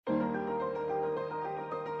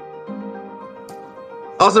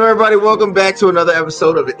Awesome, everybody. Welcome back to another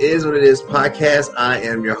episode of It Is What It Is podcast. I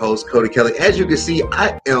am your host, Cody Kelly. As you can see,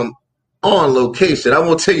 I am on location. I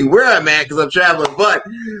won't tell you where I'm at because I'm traveling, but,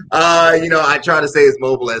 I try to stay as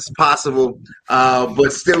mobile as possible.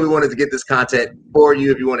 But still, we wanted to get this content for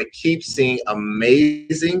you. If you want to keep seeing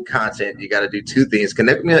amazing content, you got to do two things.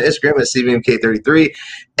 Connect with me on Instagram at CBMK33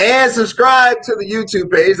 and subscribe to the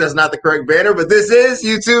YouTube page. That's not the correct banner, but this is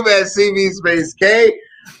YouTube at CB_K.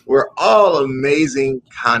 Where all amazing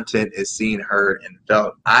content is seen, heard, and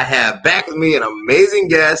felt. I have back with me an amazing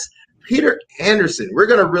guest, Peter Anderson. We're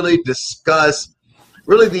going to really discuss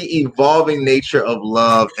the evolving nature of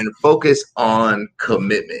love and focus on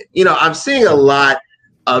commitment. I'm seeing a lot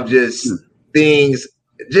of just things,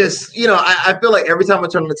 I feel like every time I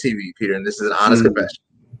turn on the TV, Peter, and this is an honest confession,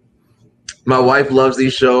 my wife loves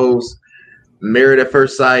these shows, Married at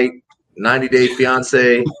First Sight, 90 Day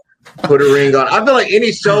Fiance, Put a Ring on. I feel like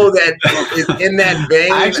any show that is in that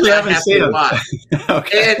vein, I actually haven't seen it. Watch.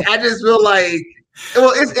 Okay. And I just feel like,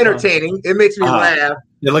 it's entertaining. It makes me laugh.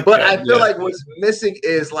 But good. I feel like what's missing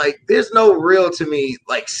is there's no real, to me,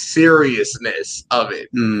 seriousness of it.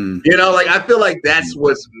 I feel like that's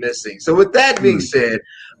what's missing. So with that being said,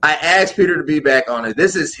 I asked Peter to be back on it.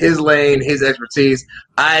 This is his lane, his expertise.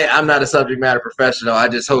 I'm not a subject matter professional. I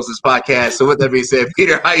just host this podcast. So with that being said,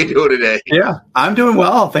 Peter, how you doing today? Yeah, I'm doing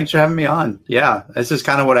well. Thanks for having me on. Yeah, this is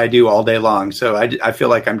kind of what I do all day long. So I feel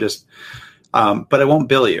like I'm just, but I won't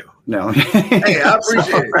bill you. No. Hey, I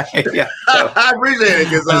appreciate it. Right, yeah, so, I appreciate it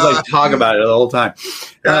because I was talk about it the whole time.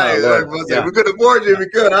 We could afford you. We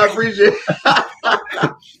could. I appreciate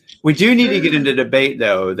it. We do need to get into debate,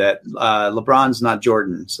 though, that LeBron's not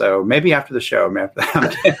Jordan. So maybe after the show,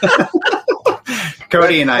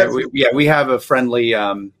 Cody and I, we have a friendly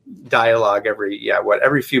dialogue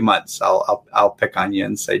every few months. I'll pick on you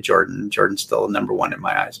and say Jordan's still number one in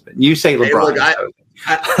my eyes, but you say LeBron. Hey, look,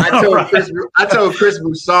 I told Chris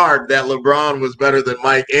Broussard that LeBron was better than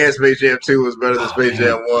Mike, and Space Jam 2 was better than Space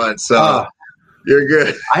Jam 1. So. You're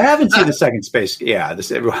good. I haven't seen the second Space. Yeah,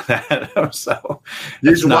 everyone that. So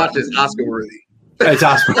you should watch this. Oscar worthy. It's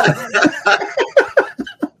Oscar.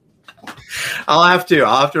 I'll have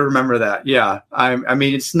to remember that. Yeah, I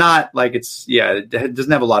mean, it's not like it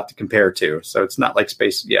doesn't have a lot to compare to. So it's not like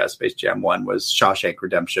Space Jam 1 was Shawshank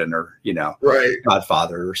Redemption or right.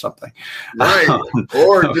 Godfather or something. Right.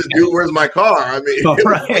 Or just Dude, Where's My Car? I mean,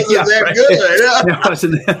 right. It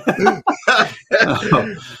wasn't that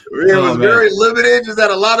good. It was very limited. Just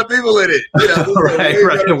had a lot of people in it. Right.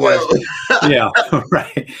 It was. Yeah.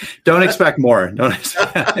 Right. Don't expect more.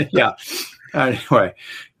 Yeah. Anyway.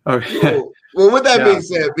 Okay. Well, with that being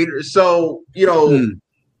said, Peter, so,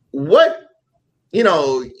 what,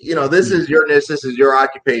 this is your niche, this is your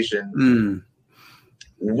occupation.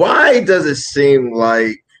 Why does it seem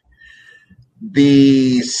like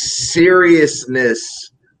the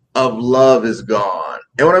seriousness of love is gone?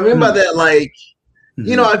 And what I mean by that, I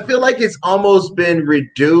feel like it's almost been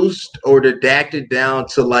reduced or redacted down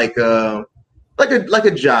to like a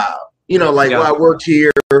job. Well, I worked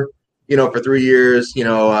here. For 3 years,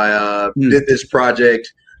 I did this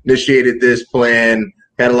project, initiated this plan,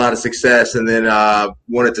 had a lot of success, and then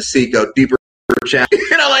wanted to seek a deeper challenge.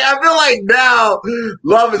 I feel like now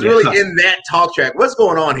love is really in that talk track. What's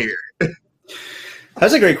going on here?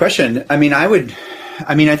 That's a great question. I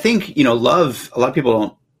think, love, a lot of people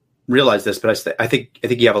don't realize this, but I think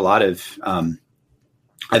you have a lot of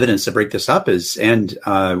evidence to break this up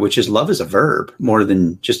which is love is a verb more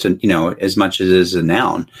than just as much as it is a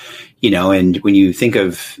noun, and when you think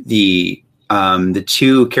of the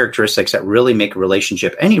two characteristics that really make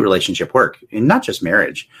any relationship work, and not just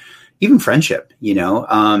marriage, even friendship,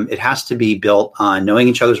 it has to be built on knowing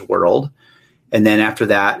each other's world. And then after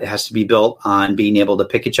that, it has to be built on being able to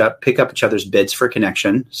pick up each other's bids for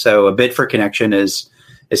connection. So a bid for connection is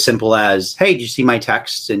as simple as, hey, did you see my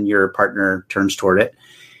text? And your partner turns toward it.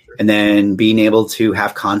 And then being able to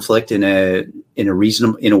have conflict in a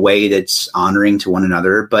way that's honoring to one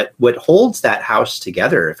another. But what holds that house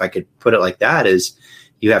together, if I could put it like that, is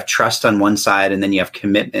you have trust on one side and then you have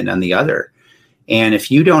commitment on the other. And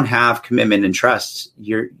if you don't have commitment and trust,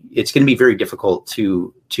 it's going to be very difficult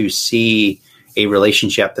to see a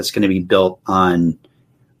relationship that's going to be built on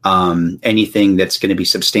anything that's going to be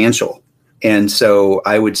substantial. And so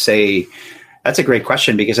I would say that's a great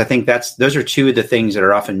question, because I think those are two of the things that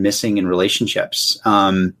are often missing in relationships.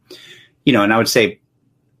 And I would say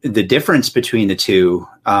the difference between the two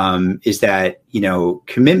is that,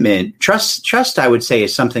 commitment, trust, I would say,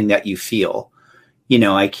 is something that you feel.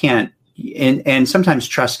 I can't, and sometimes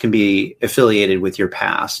trust can be affiliated with your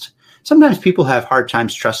past. Sometimes people have hard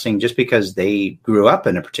times trusting just because they grew up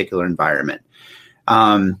in a particular environment.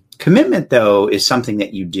 Commitment, though, is something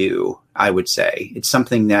that you do, I would say. It's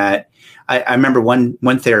something that I remember one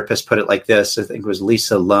therapist put it like this. I think it was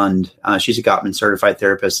Lisa Lund. She's a Gottman certified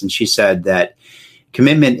therapist. And she said that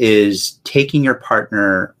commitment is taking your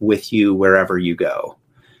partner with you wherever you go.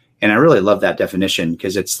 And I really love that definition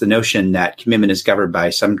because it's the notion that commitment is governed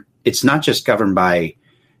by it's not just governed by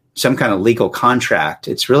some kind of legal contract.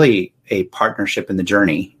 It's really a partnership in the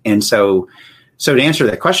journey. And so to answer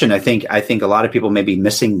that question, I think a lot of people may be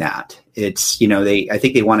missing that. It's, I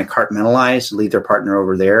think they want to compartmentalize, leave their partner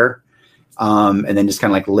over there, and then just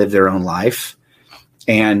kind of like live their own life.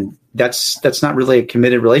 And that's not really a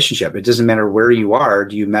committed relationship. It doesn't matter where you are.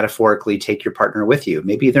 Do you metaphorically take your partner with you?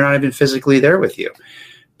 Maybe they're not even physically there with you,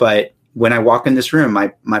 but when I walk in this room,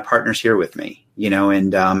 my partner's here with me,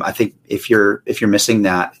 and I think if you're missing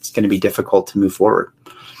that, it's going to be difficult to move forward.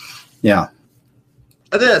 Yeah.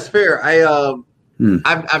 I think that's fair.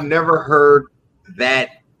 I've never heard that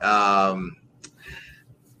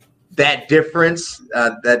that difference,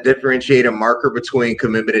 that differentiating marker between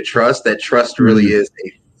commitment and trust. That trust really is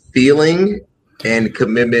a feeling, and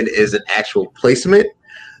commitment is an actual placement.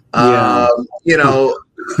 Yeah.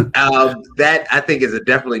 That I think is a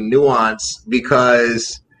definitely nuance,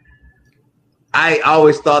 because I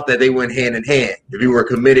always thought that they went hand in hand. If you were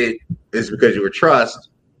committed, it's because you were trustful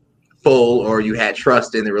or you had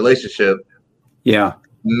trust in the relationship. Yeah.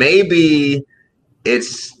 Maybe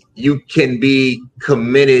it's you can be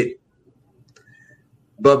committed,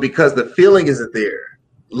 but because the feeling isn't there,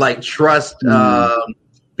 like trust,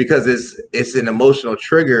 because it's an emotional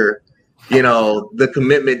trigger, the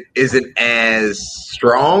commitment isn't as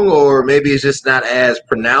strong, or maybe it's just not as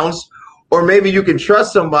pronounced, or maybe you can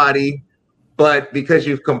trust somebody, but because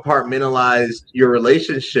you've compartmentalized your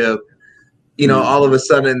relationship, all of a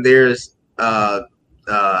sudden there's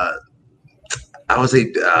I would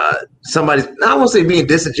say somebody's, I won't say being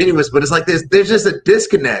disingenuous, but it's like there's just a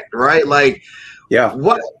disconnect, right? Like, yeah,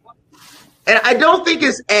 what? And I don't think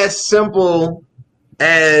it's as simple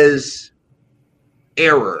as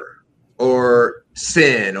error or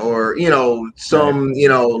sin or, some,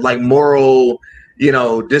 like moral,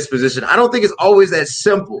 disposition. I don't think it's always that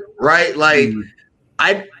simple, right? Like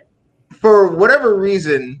for whatever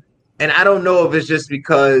reason, and I don't know if it's just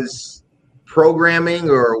because programming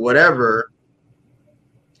or whatever,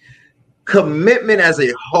 commitment as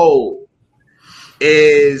a whole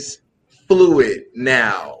is fluid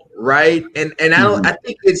now, right? And I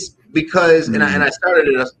think it's because, and I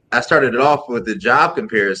started it off with the job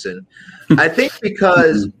comparison. I think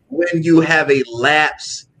because when you have a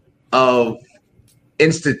lapse of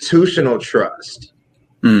institutional trust,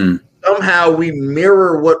 somehow we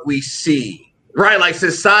mirror what we see, right? Like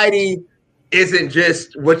society isn't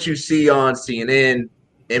just what you see on CNN,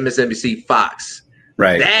 MSNBC, Fox.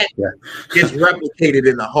 Right. That gets replicated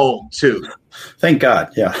in the home too. Thank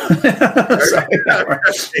God. Yeah.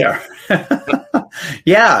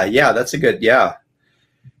 Yeah. That's a good, yeah.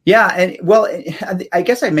 And well, I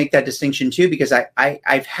guess I make that distinction too, because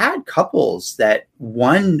I've had couples that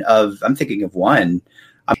I'm thinking of one,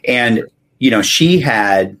 and, she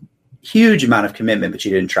had huge amount of commitment, but she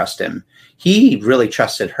didn't trust him. He really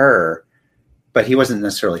trusted her, but he wasn't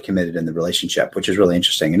necessarily committed in the relationship, which is really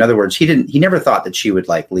interesting. In other words, he never thought that she would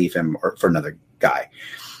like leave him for another guy.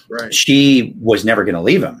 Right. She was never going to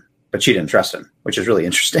leave him, but she didn't trust him, which is really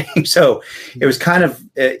interesting. So it was kind of,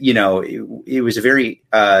 it was a very,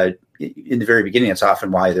 in the very beginning, it's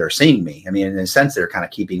often why they're seeing me. I mean, in a sense, they're kind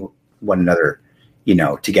of keeping one another,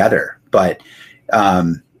 together. But,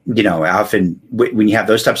 often when you have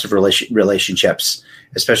those types of relationships,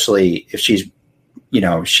 especially if she's very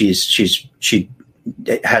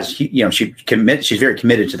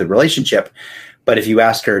committed to the relationship. But if you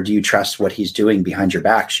ask her, do you trust what he's doing behind your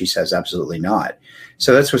back? She says, absolutely not.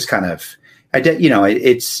 So that's what's kind of,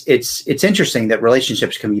 it's interesting that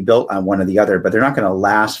relationships can be built on one or the other, but they're not going to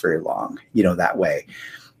last very long, that way.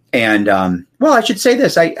 And, well, I should say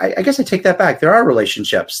this, I guess I take that back. There are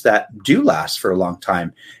relationships that do last for a long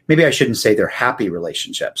time. Maybe I shouldn't say they're happy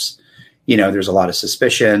relationships. There's a lot of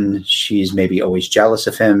suspicion. She's maybe always jealous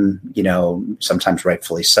of him, sometimes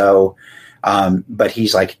rightfully so. But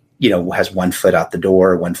he's like, has one foot out the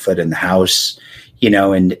door, one foot in the house,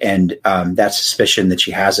 and that suspicion that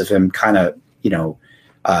she has of him kind of,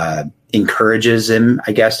 encourages him,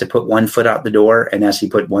 I guess, to put one foot out the door. And as he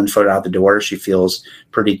put one foot out the door, she feels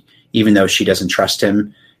pretty, even though she doesn't trust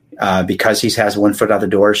him, because he has one foot out the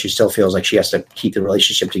door, she still feels like she has to keep the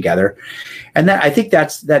relationship together. And I think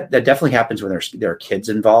that definitely happens when there are kids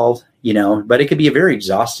involved, but it could be a very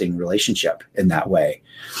exhausting relationship in that way.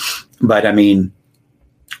 But I mean,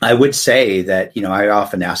 I would say that, I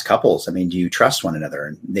often ask couples, do you trust one another?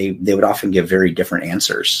 And they would often give very different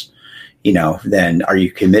answers, than are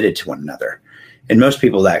you committed to one another? And most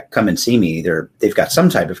people that come and see me, they've got some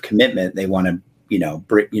type of commitment. They want to,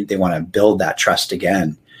 they want to build that trust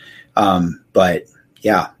again. But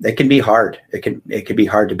yeah, it can be hard. It can be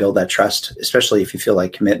hard to build that trust, especially if you feel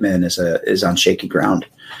like commitment is on shaky ground,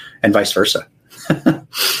 and vice versa.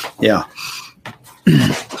 Yeah.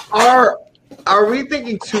 Are we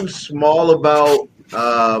thinking too small about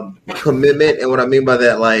commitment? And what I mean by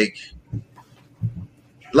that, like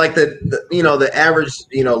the average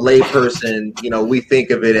lay person, we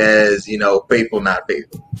think of it as faithful, not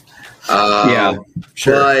faithful. Yeah,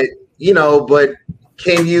 sure. But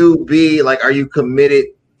can you be like, are you committed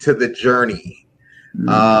to the journey?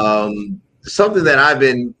 Mm-hmm. Something that I've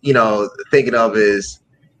been thinking of is,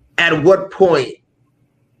 at what point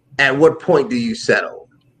do you settle?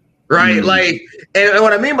 Right. Mm-hmm. Like, and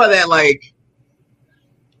what I mean by that, like,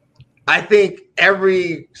 I think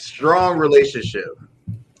every strong relationship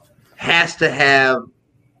has to have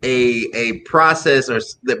a process, or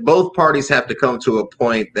that both parties have to come to a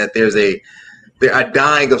point that they're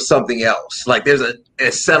dying of something else. Like there's a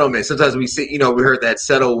settlement. Sometimes we see, we heard that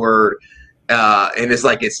settle word, and it's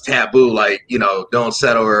like it's taboo, like, don't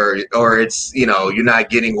settle, or it's, you're not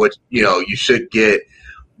getting what, you should get.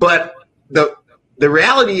 But the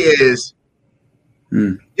reality is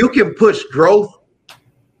you can push growth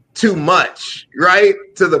too much, right?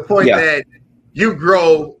 To the point that you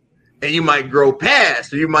grow and you might grow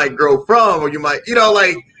past, or you might grow from, or you might,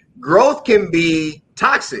 like growth can be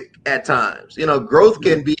toxic at times. Growth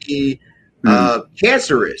can be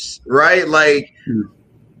cancerous, right? Like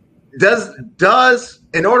does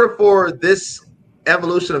in order for this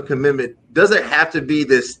evolution of commitment, does it have to be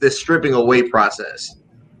this stripping away process?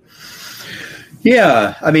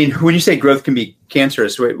 Yeah. When you say growth can be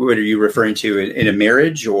cancerous, what are you referring to, in a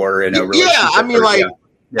marriage or in a relationship?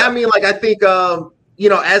 Yeah. I think,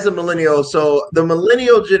 as a millennial, so the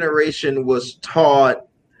millennial generation was taught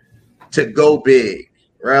to go big,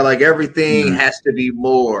 right? Like everything has to be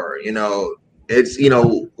more, it's,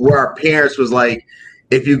 where our parents was like,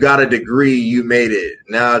 if you got a degree, you made it.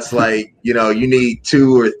 Now it's like, you need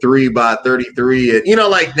 2 or 3 by 33. And,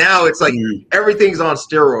 like now it's like everything's on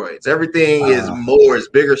steroids. Everything is more, is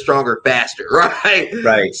bigger, stronger, faster. Right.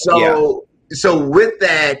 Right. So with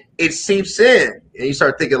that, it seeps in and you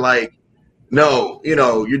start thinking like, no,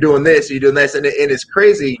 you're doing this, you're doing this. And it's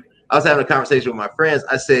crazy. I was having a conversation with my friends.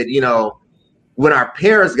 I said, when our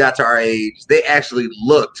parents got to our age, they actually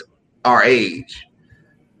looked our age.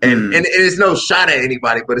 And it's no shot at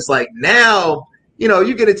anybody, but it's like now,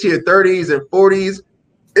 you get into your 30s and 40s,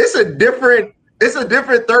 it's a different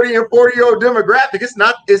 30 and 40-year-old demographic. It's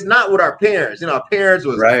not what our parents, our parents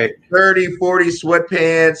was 30, 40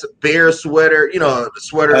 sweatpants, bear sweater, the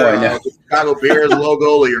sweater, the Chicago Bears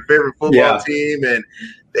logo, or your favorite football team. And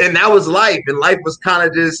that was life. And life was kind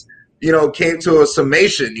of just, came to a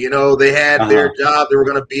summation. They had their job they were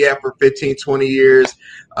going to be at for 15, 20 years.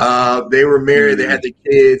 They were married, they had the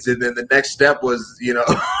kids, and then the next step was,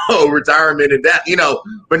 retirement and that,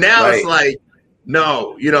 but now it's like,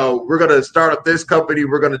 no, we're going to start up this company.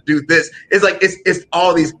 We're going to do this. It's like, it's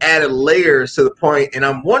all these added layers to the point. And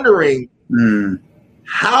I'm wondering,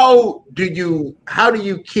 how do you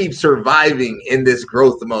keep surviving in this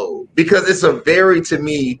growth mode? Because it's a very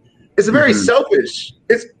selfish.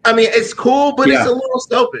 It's cool, but it's a little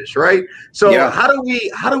selfish, right? So how do we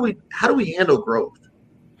handle growth?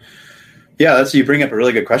 Yeah, you bring up a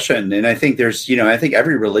really good question. And I think there's, I think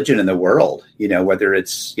every religion in the world, whether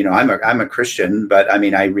it's, I'm a Christian, but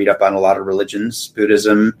I read up on a lot of religions.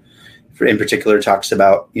 Buddhism in particular talks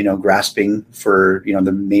about, grasping for,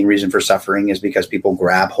 the main reason for suffering is because people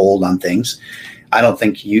grab hold on things. I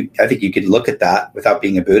think you could look at that without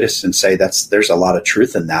being a Buddhist and say there's a lot of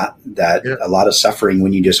truth in that a lot of suffering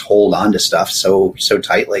when you just hold on to stuff so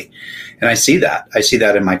tightly. And I see that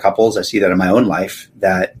in my couples. I see that in my own life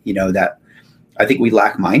that I think we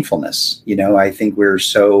lack mindfulness. I think we're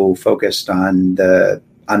so focused on the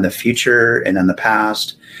future and on the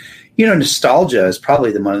past. Nostalgia is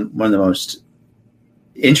probably one of the most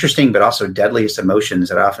interesting, but also deadliest emotions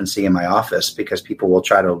that I often see in my office, because people will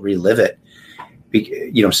try to relive it,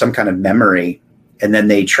 some kind of memory, and then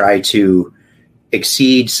they try to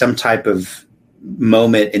exceed some type of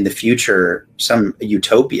moment in the future, some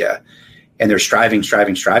utopia. And they're striving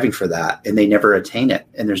for that, and they never attain it,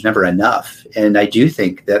 and there's never enough. And I do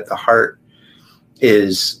think that the heart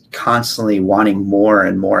is constantly wanting more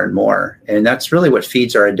and more and more. And that's really what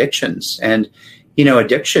feeds our addictions. And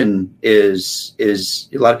addiction is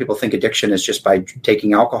a lot of people think addiction is just by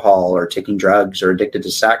taking alcohol or taking drugs or addicted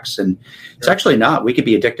to sex. And it's actually not. We could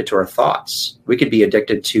be addicted to our thoughts. We could be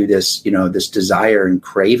addicted to this, this desire and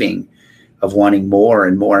craving of wanting more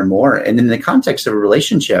and more and more. And in the context of a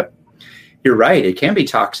relationship, you're right. It can be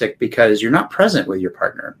toxic because you're not present with your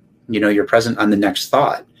partner. You're present on the next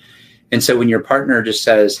thought. And so when your partner just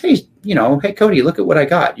says, hey, hey, Cody, look at what I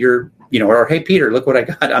got. Or hey, Peter, look what I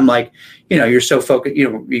got. I'm like, you're so focused,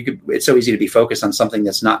 it's so easy to be focused on something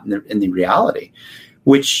that's not in the reality,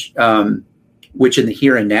 which in the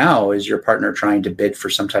here and now is your partner trying to bid for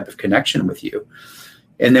some type of connection with you.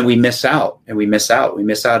 And then we miss out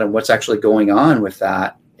on what's actually going on with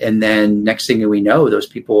that. And then next thing we know, those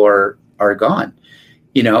people are gone,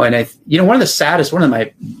 and one of the saddest, one of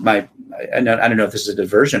my, I don't know if this is a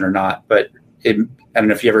diversion or not, but I don't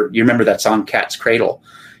know if you remember that song, Cat's Cradle,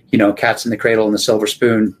 Cats in the Cradle and the Silver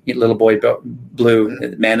Spoon, Little Boy Blue,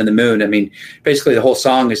 Man in the Moon. I mean, basically the whole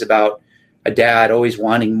song is about a dad always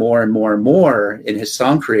wanting more and more and more in his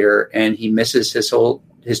song career. And he misses his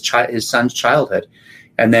son's childhood.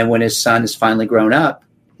 And then when his son is finally grown up,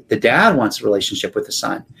 the dad wants a relationship with the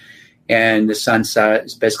son. And the son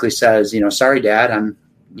basically says, sorry, Dad, I'm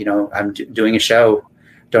doing a show.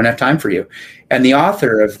 Don't have time for you. And the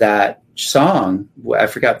author of that song, I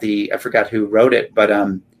forgot who wrote it, but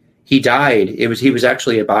he died. He was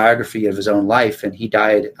actually a biography of his own life, and he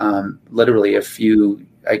died literally a few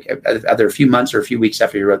months or a few weeks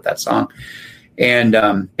after he wrote that song,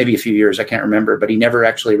 and maybe a few years, I can't remember. But he never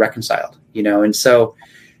actually reconciled, And so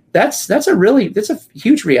that's a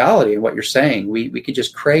huge reality in what you're saying. We could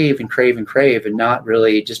just crave and crave and crave, and not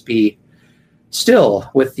really just be still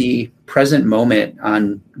with the present moment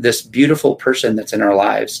on this beautiful person that's in our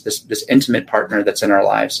lives, this intimate partner that's in our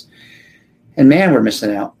lives. And man, we're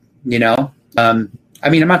missing out, I'm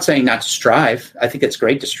not saying not to strive. I think it's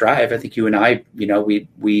great to strive. I think you and I,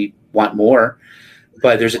 we want more,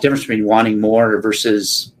 but there's a difference between wanting more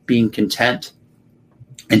versus being content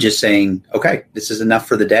and just saying, okay, this is enough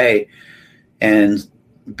for the day, and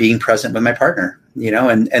being present with my partner.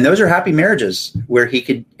 And those are happy marriages where he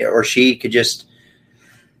could or she could just,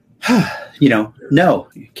 no,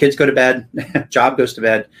 kids go to bed, job goes to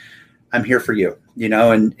bed. I'm here for you,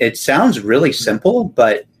 and it sounds really simple,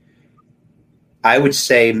 but I would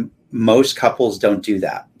say most couples don't do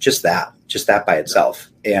that, just that by itself.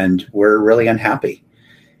 And we're really unhappy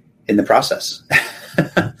in the process.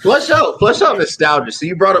 Flush out nostalgia. So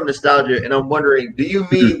you brought up nostalgia, and I'm wondering, do you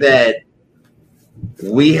mean that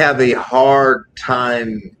we have a hard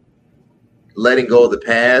time letting go of the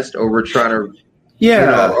past, or we're trying to,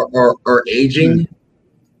 or aging?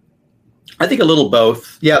 I think a little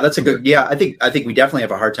both. Yeah, that's a good. Yeah, I think we definitely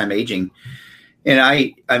have a hard time aging, and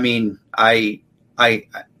I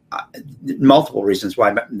multiple reasons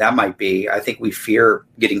why that might be. I think we fear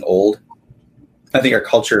getting old. I think our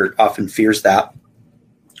culture often fears that,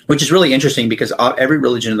 which is really interesting because every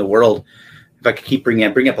religion in the world, if I could keep bring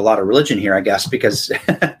up a lot of religion here, I guess, because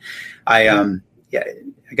I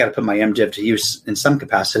got to put my MDiv to use in some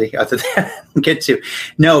capacity. Other than get to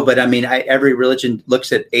but every religion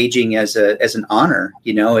looks at aging as an honor,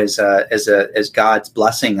 as God's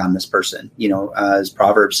blessing on this person. As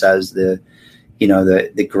Proverbs says, the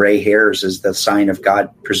gray hairs is the sign of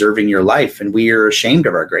God preserving your life, and we are ashamed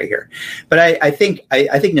of our gray hair. But I think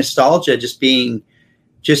nostalgia just being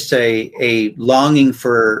just a longing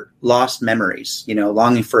for lost memories,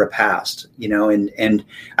 longing for a past, and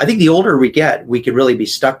I think the older we get, we could really be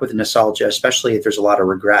stuck with nostalgia, especially if there's a lot of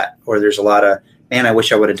regret, or there's a lot of, man, I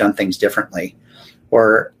wish I would have done things differently.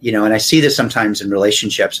 Or, and I see this sometimes in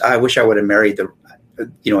relationships. I wish I would have married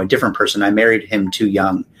a different person. I married him too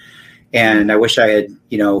young, and I wish I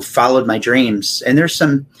had, followed my dreams. And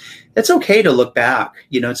it's okay to look back,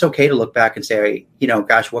 it's okay to look back and say,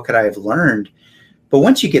 gosh, what could I have learned? But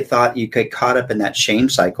once you get caught up in that shame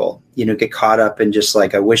cycle, get caught up in just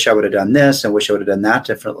like, I wish I would have done this. I wish I would have done that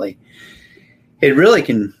differently. It really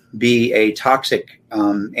can be a toxic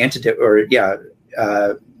antidote or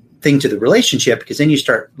thing to the relationship, because then you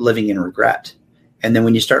start living in regret. And then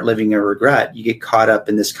when you start living in regret, you get caught up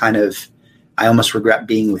in this kind of, I almost regret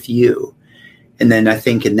being with you. And then I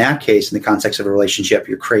think in that case, in the context of a relationship,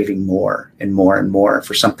 you're craving more and more and more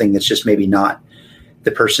for something that's just maybe not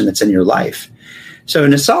the person that's in your life. So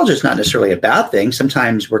nostalgia is not necessarily a bad thing.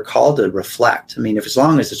 Sometimes we're called to reflect. As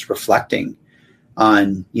long as it's reflecting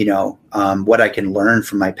on, what I can learn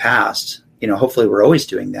from my past, hopefully we're always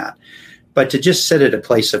doing that. But to just sit at a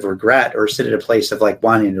place of regret, or sit at a place of like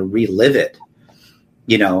wanting to relive it,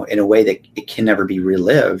 in a way that it can never be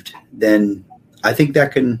relived, then I think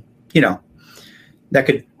that can, that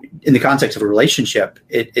could, in the context of a relationship,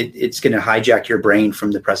 it's going to hijack your brain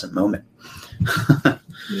from the present moment.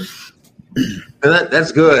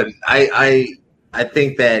 That's good. I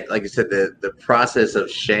think that, like I said, the process of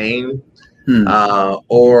shame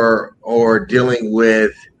or dealing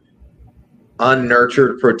with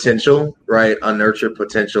unnurtured potential, right? Unnurtured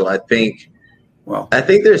potential. I think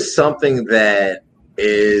there's something that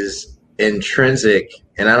is intrinsic,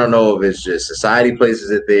 and I don't know if it's just society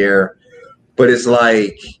places it there, but it's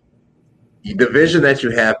like the vision that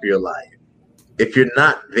you have for your life. If you're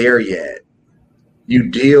not there yet, you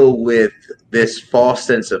deal with this false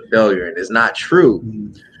sense of failure, and it's not true.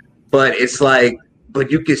 But it's like,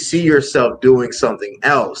 but you can see yourself doing something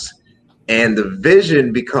else, and the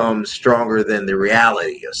vision becomes stronger than the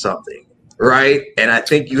reality of something, right? And I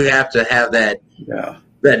think you have to have that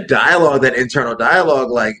dialogue, that internal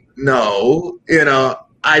dialogue, like, no,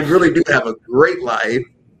 I really do have a great life.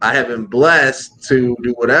 I have been blessed to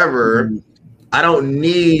do whatever. I don't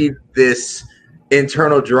need this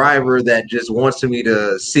internal driver that just wants me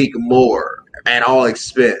to seek more at all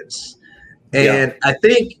expense. And I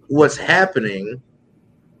think what's happening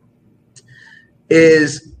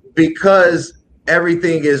is because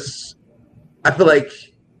everything is, I feel like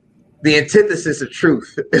the antithesis of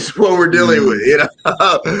truth is what we're dealing with,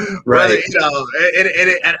 right?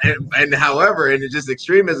 And however, and it's just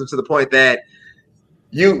extremism to the point that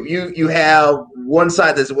you have one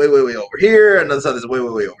side that's way over here, another side that's way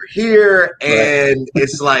over here, and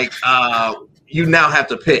it's like you now have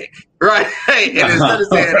to pick, right? And instead of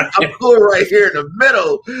saying I'm cool right here in the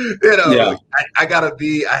middle, I gotta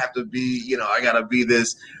be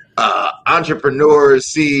this entrepreneur,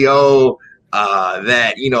 CEO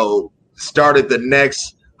that started the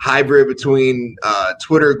next hybrid between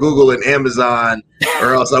Twitter, Google, and Amazon,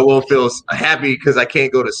 or else I won't feel happy because I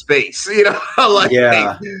can't go to space. And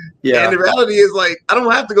the reality is, like, I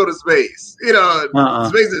don't have to go to space.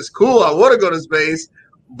 Space is cool. I want to go to space,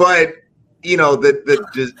 but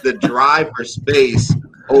the drive for space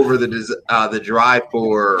over the drive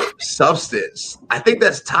for substance, I think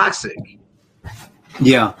that's toxic.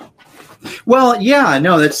 Yeah. Well,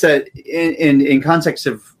 no, that's that in context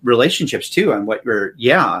of relationships too, on what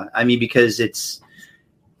because it's,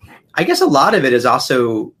 I guess a lot of it is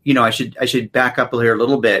also, I should back up here a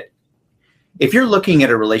little bit. If you're looking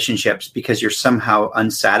at a relationships because you're somehow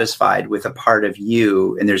unsatisfied with a part of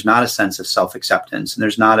you, and there's not a sense of self-acceptance, and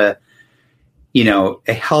there's not a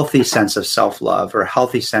healthy sense of self-love or a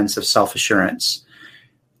healthy sense of self-assurance,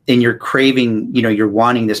 and you're craving, you're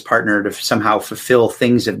wanting this partner to somehow fulfill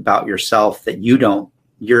things about yourself that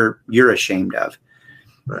you're ashamed of,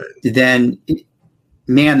 right. Then,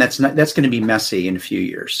 man, that's going to be messy in a few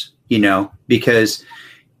years, because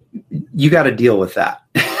you got to deal with that.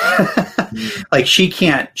 Like she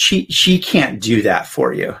can't do that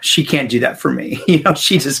for you. She can't do that for me.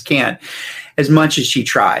 She just can't, as much as she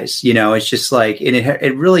tries. It's just like, and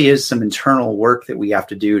it really is some internal work that we have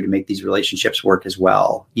to do to make these relationships work as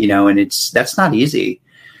well. And that's not easy.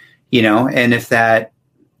 And if that,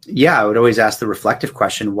 I would always ask the reflective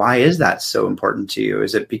question: why is that so important to you?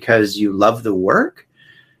 Is it because you love the work?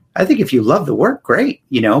 I think if you love the work, great.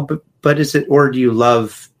 But is it, or do you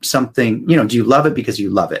love something? Do you love it because you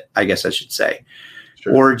love it? I guess I should say,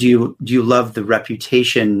 sure. Or do you love the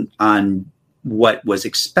reputation on what was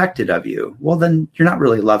expected of you? Well, then you're not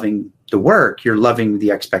really loving the work. You're loving the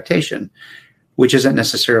expectation, which isn't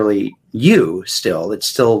necessarily you still. It's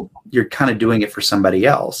still, you're kind of doing it for somebody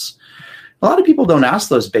else. A lot of people don't ask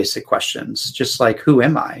those basic questions, just like, who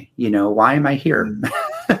am I? Why am I here?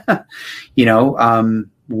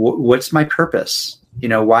 What's my purpose?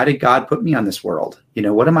 Why did God put me on this world?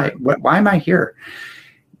 Why am I here?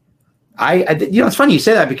 It's funny you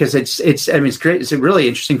say that, because it's great. It's a really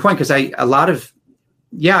interesting point, because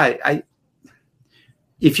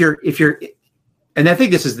if you're, and I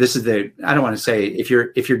think this is the, I don't want to say, if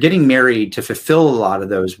you're getting married to fulfill a lot of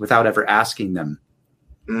those without ever asking them,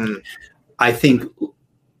 I think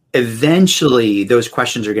eventually those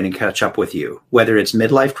questions are going to catch up with you, whether it's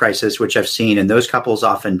midlife crisis, which I've seen, and those couples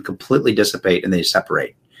often completely dissipate and they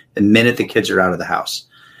separate the minute the kids are out of the house,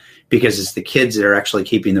 because it's the kids that are actually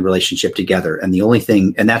keeping the relationship together. And the only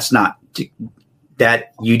thing, and that's not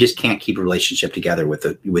that, you just can't keep a relationship together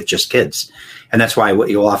with just kids. And that's why what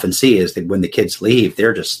you'll often see is that when the kids leave,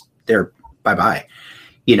 they're bye-bye,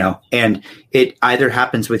 and it either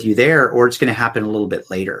happens with you there, or it's going to happen a little bit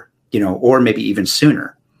later, or maybe even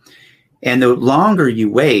sooner. And the longer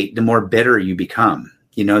you wait, the more bitter you become.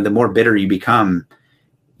 The more bitter you become,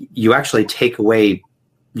 you actually take away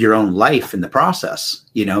your own life in the process,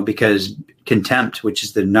 because contempt, which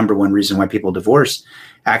is the number one reason why people divorce,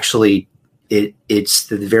 actually it's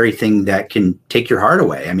the very thing that can take your heart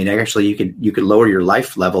away. I mean, actually, you could lower your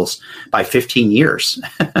life levels by 15 years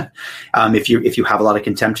if you have a lot of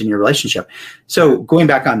contempt in your relationship. So going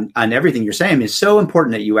back on everything you're saying, is so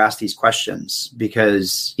important that you ask these questions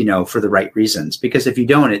because, for the right reasons. Because if you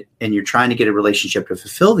don't, and you're trying to get a relationship to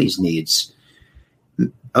fulfill these needs,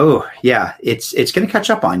 oh yeah, it's going to catch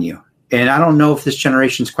up on you. And I don't know if this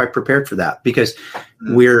generation is quite prepared for that, because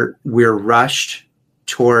we're rushed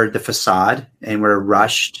toward the facade, and we're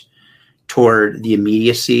rushed toward the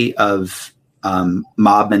immediacy of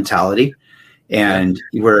mob mentality, and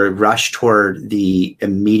we're rushed toward the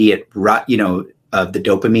immediate, of the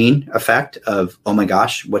dopamine effect of, oh my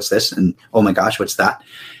gosh, what's this? And oh my gosh, what's that?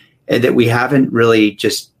 And that we haven't really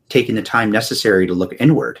just taken the time necessary to look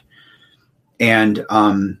inward. And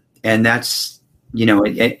that's, and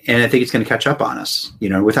I think it's going to catch up on us,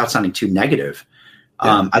 without sounding too negative.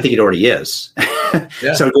 I think it already is.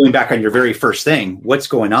 Yeah. So going back on your very first thing, what's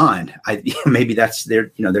going on? Maybe that's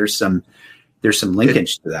there. There's some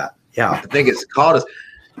linkage to that. Yeah, I think it's called us.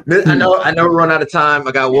 I know we're running out of time.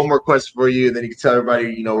 I got one more question for you, and then you can tell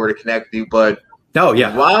everybody where to connect with you. But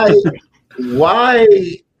why?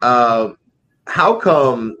 How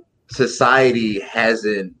come society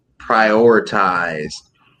hasn't prioritized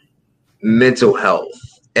mental health?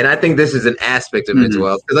 And I think this is an aspect of mental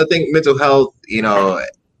health, because I think mental health,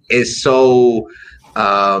 is so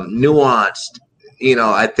nuanced.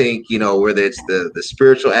 I think, whether it's the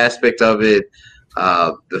spiritual aspect of it,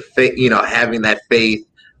 the faith, having that faith,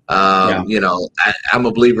 I'm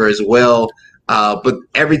a believer as well. But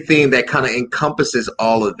everything that kind of encompasses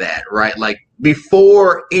all of that, right? Like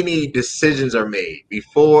before any decisions are made,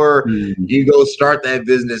 before you go start that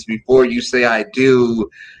business, before you say I do,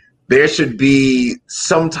 there should be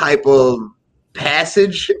some type of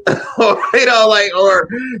passage or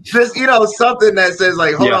just, something that says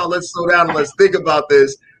like, hold on, let's slow down and let's think about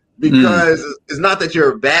this, because it's not that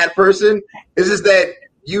you're a bad person. It's just that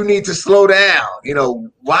you need to slow down.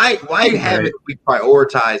 Why haven't we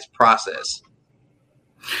prioritized process?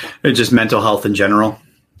 It's just mental health in general.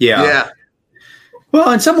 Yeah. Well,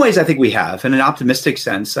 in some ways I think we have, in an optimistic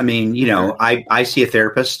sense. I mean, I see a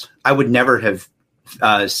therapist. I would never have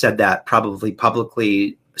said that probably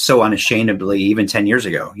publicly so unashamedly even 10 years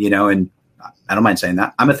ago, and I don't mind saying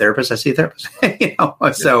that. I'm a therapist. I see a therapist,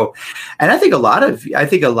 So, and I think a lot of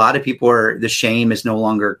people the shame is no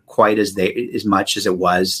longer quite as much as it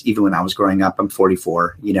was even when I was growing up. I'm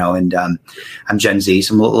 44, and I'm Gen Z,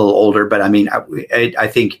 so I'm a little older, but I mean, I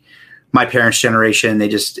think my parents' generation,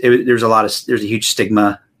 there's a huge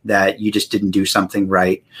stigma that you just didn't do something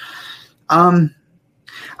right.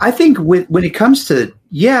 I think when it comes to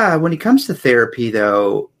therapy,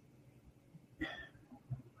 though,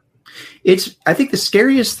 I think the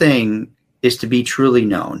scariest thing is to be truly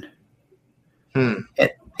known.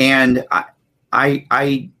 And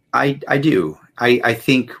I do. I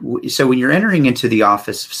think so. When you're entering into the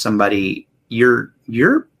office of somebody, you're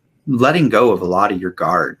letting go of a lot of your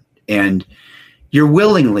guard, and you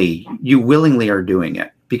willingly are doing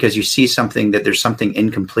it because you see that there's something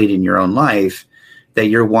incomplete in your own life that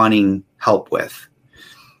you're wanting help with.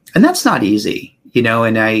 And that's not easy,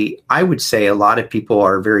 and I would say a lot of people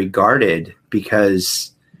are very guarded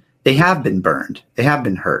because they have been burned. They have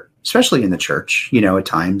been hurt, especially in the church, at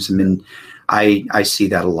times. I mean, I see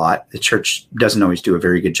that a lot. The church doesn't always do a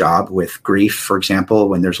very good job with grief, for example,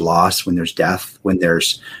 when there's loss, when there's death, when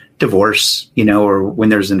there's divorce, or when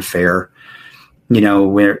there's an affair,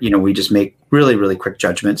 where, we just make really, really quick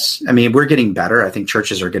judgments. I mean, we're getting better. I think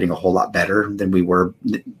churches are getting a whole lot better than we were,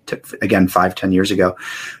 5-10 years ago.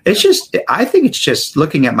 I think it's just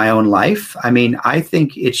looking at my own life. I mean, I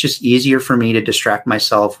think it's just easier for me to distract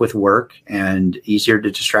myself with work and easier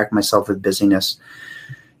to distract myself with busyness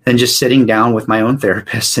than just sitting down with my own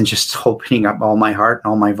therapist and just opening up all my heart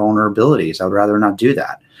and all my vulnerabilities. I would rather not do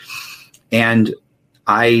that. And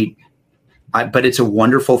but it's a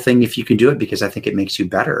wonderful thing if you can do it, because I think it makes you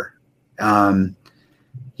better. I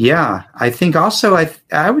think also,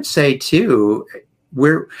 I would say too,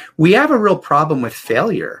 we have a real problem with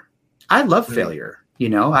failure. I love failure.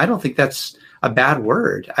 I don't think that's a bad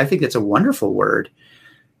word. I think it's a wonderful word.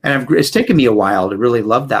 And it's taken me a while to really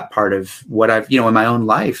love that part of what I've, in my own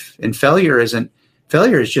life. And failure is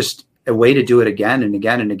just a way to do it again and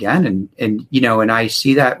again and again. And I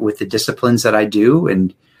see that with the disciplines that I do.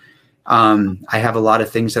 And I have a lot of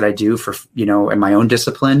things that I do for, in my own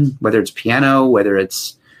discipline, whether it's piano, whether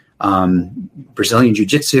it's Brazilian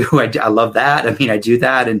jiu-jitsu. I love that. I mean, I do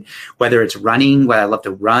that. And whether it's running, I love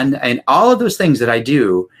to run, and all of those things that I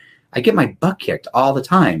do, I get my butt kicked all the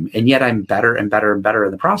time. And yet I'm better and better and better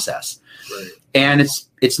in the process. Right. And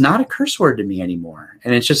it's not a curse word to me anymore.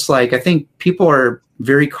 And it's just like, I think people are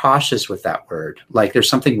very cautious with that word. Like there's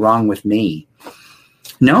something wrong with me.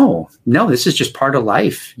 No, this is just part of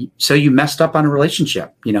life. So you messed up on a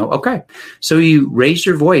relationship, okay. So you raised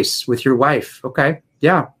your voice with your wife. Okay.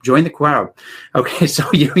 Yeah. Join the crowd. Okay. So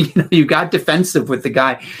you got defensive with the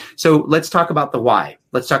guy. So let's talk about the why.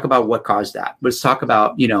 Let's talk about what caused that. Let's talk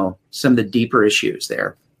about, some of the deeper issues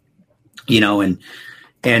there,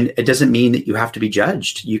 and it doesn't mean that you have to be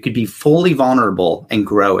judged. You could be fully vulnerable and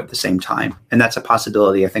grow at the same time. And that's a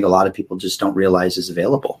possibility I think a lot of people just don't realize is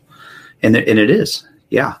available. And it is.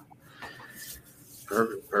 Yeah.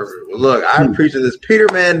 Perfect. Well, look, I appreciate this. Peter,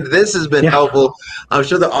 man, this has been helpful. I'm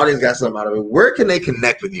sure the audience got something out of it. Where can they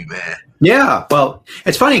connect with you, man? Yeah. Well,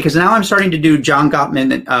 it's funny because now I'm starting to do John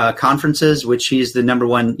Gottman conferences, which he's the number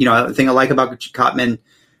one, the thing I like about John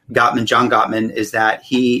Gottman is that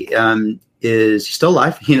he's still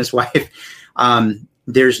alive, he and his wife.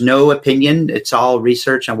 There's no opinion. It's all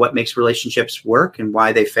research on what makes relationships work and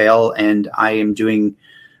why they fail. And I am doing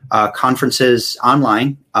conferences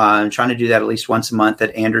online. I'm trying to do that at least once a month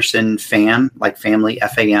at Anderson FAM, like family,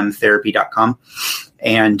 FAM therapy.com.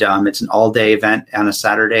 And it's an all-day event on a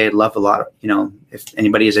Saturday. I'd love a lot of, if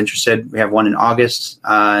anybody is interested, we have one in August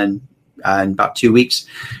in about 2 weeks.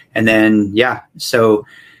 And then,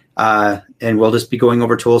 and we'll just be going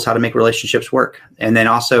over tools, how to make relationships work. And then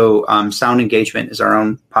also Sound Engagement is our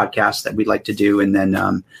own podcast that we'd like to do. And then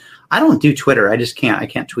I don't do Twitter. I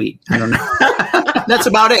can't tweet. I don't know. That's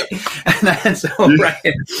about it.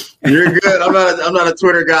 You're good. I'm not a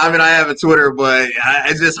Twitter guy. I mean, I have a Twitter, but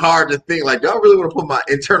it's just hard to think like, do I really want to put my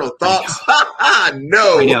internal thoughts?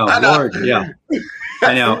 No. I know. Lord, yeah.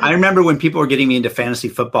 I know. I remember when people were getting me into fantasy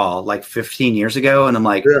football like 15 years ago. And I'm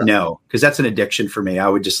like, no, because that's an addiction for me. I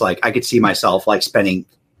would just I could see myself spending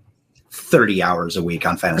 30 hours a week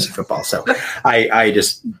on fantasy football. So I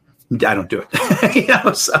don't do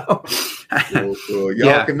it. So. Cool.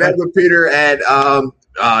 Y'all connect with Peter at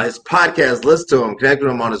his podcast. Listen to him. Connect with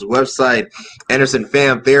him on his website,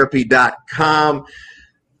 AndersonFamTherapy.com.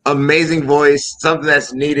 Amazing voice. Something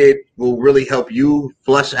that's needed will really help you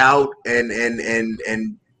flush out and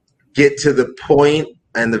get to the point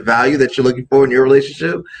and the value that you're looking for in your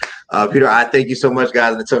relationship. Peter, I thank you so much,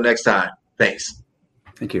 guys. And until next time, thanks.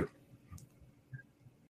 Thank you.